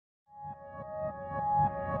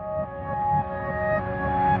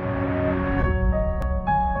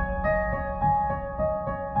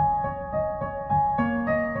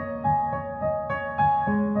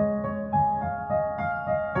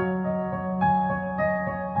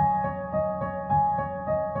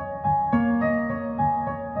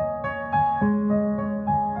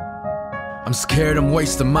I'm scared I'm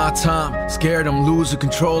wasting my time, scared I'm losing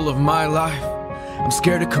control of my life. I'm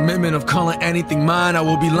scared of commitment, of calling anything mine. I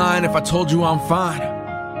will be lying if I told you I'm fine.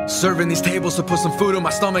 Serving these tables to put some food in my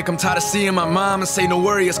stomach. I'm tired of seeing my mom and say no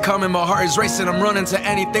worry, it's coming. My heart is racing, I'm running to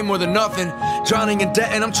anything more than nothing. Drowning in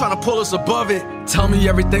debt and I'm trying to pull us above it. Tell me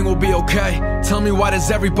everything will be okay. Tell me why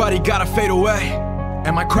does everybody gotta fade away?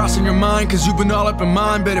 Am I crossing your mind cause you've been all up in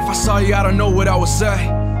mine? But if I saw you I don't know what I would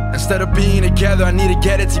say. Instead of being together, I need to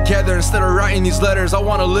get it together. Instead of writing these letters, I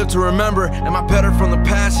wanna live to remember. Am I better from the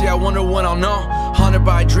past? Yeah, I wonder when I'll know. Haunted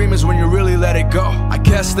by a dream is when you really let it go. I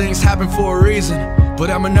guess things happen for a reason, but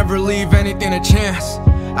I'ma never leave anything to chance.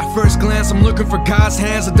 At first glance, I'm looking for God's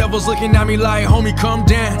hands. The devil's looking at me like, homie, come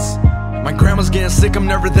dance. My grandma's getting sick, I'm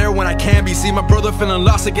never there when I can be. See my brother feeling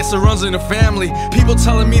lost, I guess it runs in the family. People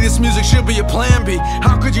telling me this music should be a plan B.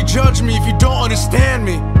 How could you judge me if you don't understand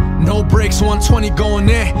me? No breaks, 120 going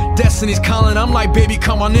in. Destiny's calling, I'm like, baby,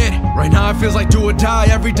 come on in. Right now it feels like do or die.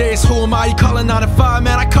 Every day is who am I? You calling 9 to 5,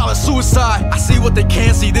 man, I call it suicide. I see what they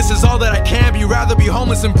can't see, this is all that I can be. Rather be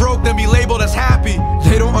homeless and broke than be labeled as happy.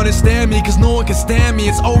 They don't understand me, cause no one can stand me.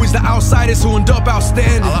 It's always the outsiders who end up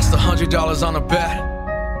outstanding. I lost $100 on a bet.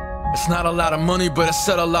 It's not a lot of money, but it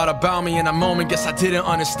said a lot about me. In a moment, guess I didn't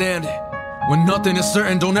understand it. When nothing is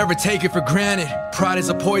certain, don't ever take it for granted. Pride is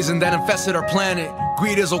a poison that infested our planet.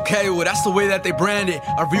 Greed is okay, well that's the way that they brand it.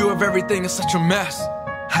 Our view of everything is such a mess.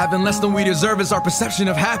 Having less than we deserve is our perception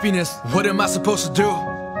of happiness. What am I supposed to do?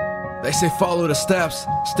 They say follow the steps,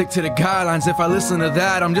 stick to the guidelines. If I listen to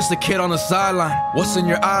that, I'm just a kid on the sideline. What's in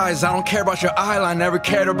your eyes? I don't care about your eyeline. Never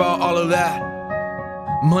cared about all of that.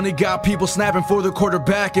 Money got people snapping for the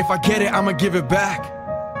quarterback. If I get it, I'ma give it back.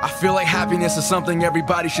 I feel like happiness is something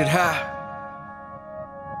everybody should have.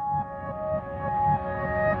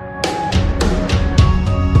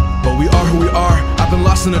 We are who we are. I've been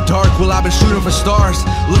lost in the dark, well I've been shooting for stars.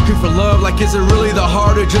 Looking for love, like is it really the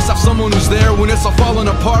heart? Or just have someone who's there when it's all falling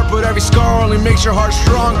apart? But every scar only makes your heart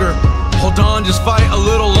stronger. Hold on, just fight a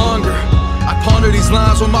little longer. I ponder these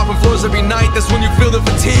lines when mopping floors every night. That's when you feel the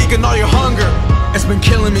fatigue and all your hunger. It's been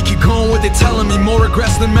killing me, keep going with it, telling me more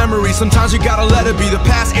regrets than memories. Sometimes you gotta let it be, the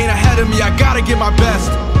past ain't ahead of me, I gotta give my best.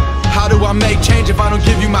 How do I make change if I don't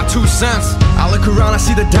give you my 2 cents? I look around, I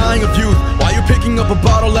see the dying of youth. While you picking up a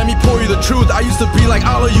bottle, let me pour you the truth. I used to be like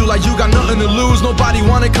all of you, like you got nothing to lose. Nobody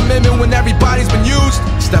wanted commitment when everybody's been used.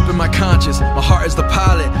 Step in my conscience, my heart is the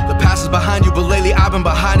pilot. The past is behind you, but lately I've been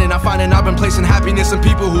behind it. I'm finding I've been placing happiness in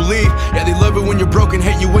people who leave. Yeah, they love it when you're broken,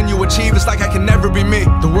 hate you when you achieve. It's like I can never be me.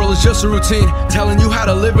 The world is just a routine, telling you how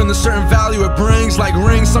to live in the certain value it brings. Like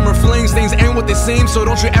rings, summer flings, things ain't what they seem. So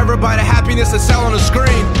don't you ever buy the happiness that's out on the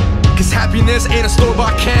screen. Cause happiness ain't a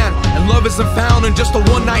store-bought can, and love isn't found in just a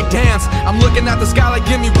one-night dance. I'm looking at the sky like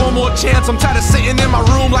give me one more chance. I'm tired of sitting in my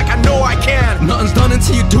room like I know I can. Nothing's done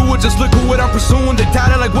until you do it, just look at what I'm pursuing. They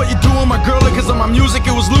doubted like what you doing, my girl, cause of my music.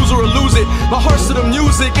 It was lose or lose it, my heart's to the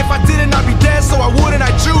music. If I didn't, I'd be dead, so I wouldn't,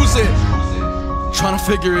 I'd choose it. Trying to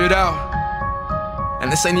figure it out,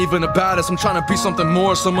 and this ain't even about us. I'm trying to be something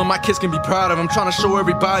more, some of my kids can be proud of. I'm trying to show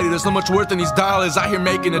everybody there's so much worth in these dollars. Out here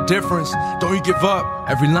making a difference, don't you give up.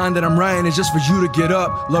 Every line that I'm writing is just for you to get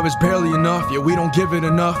up. Love is barely enough, yeah we don't give it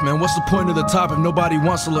enough. Man, what's the point of the top if nobody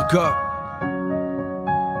wants to look up?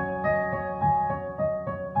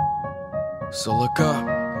 So look up,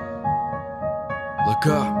 look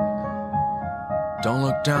up, don't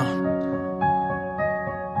look down.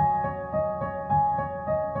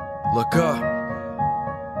 Look up,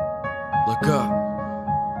 look up,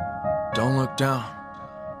 don't look down.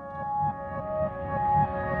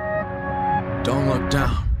 Don't look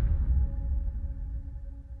down.